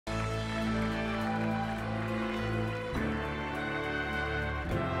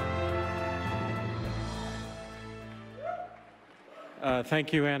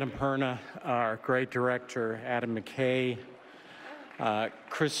Thank you, Annapurna, our great director, Adam McKay,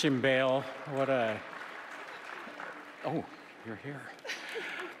 Christian Bale. What a, oh, you're here.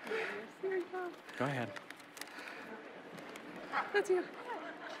 Go ahead. That's you.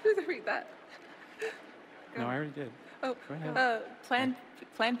 Who's read that? No, I already did. Oh, go ahead.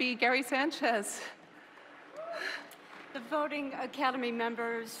 Plan B, Gary Sanchez. The voting Academy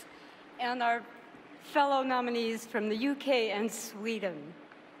members and our fellow nominees from the UK and Sweden.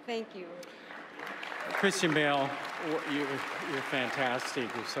 Thank you. Christian Bale, you're fantastic.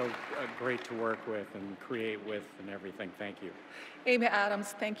 You're so great to work with and create with and everything. Thank you. Amy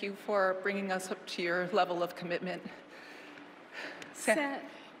Adams, thank you for bringing us up to your level of commitment.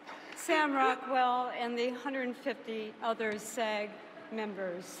 Sam Rockwell and the 150 other SAG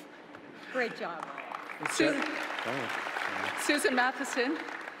members. Great job. Susan Matheson.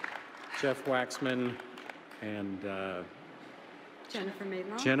 Jeff Waxman and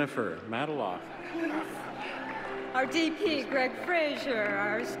Jennifer Mataloff. Our DP, Greg Frazier,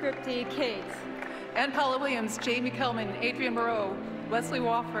 our scriptee, Kate. Ann Paula Williams, Jamie Kelman, Adrian Moreau, Leslie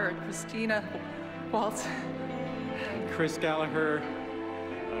Wofford, Christina Waltz. Chris Gallagher.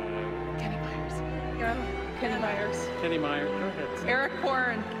 Kenny Myers. Kenny Myers. Kenny Myers, go ahead. Eric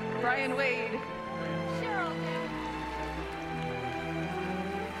Horn, Brian Wade,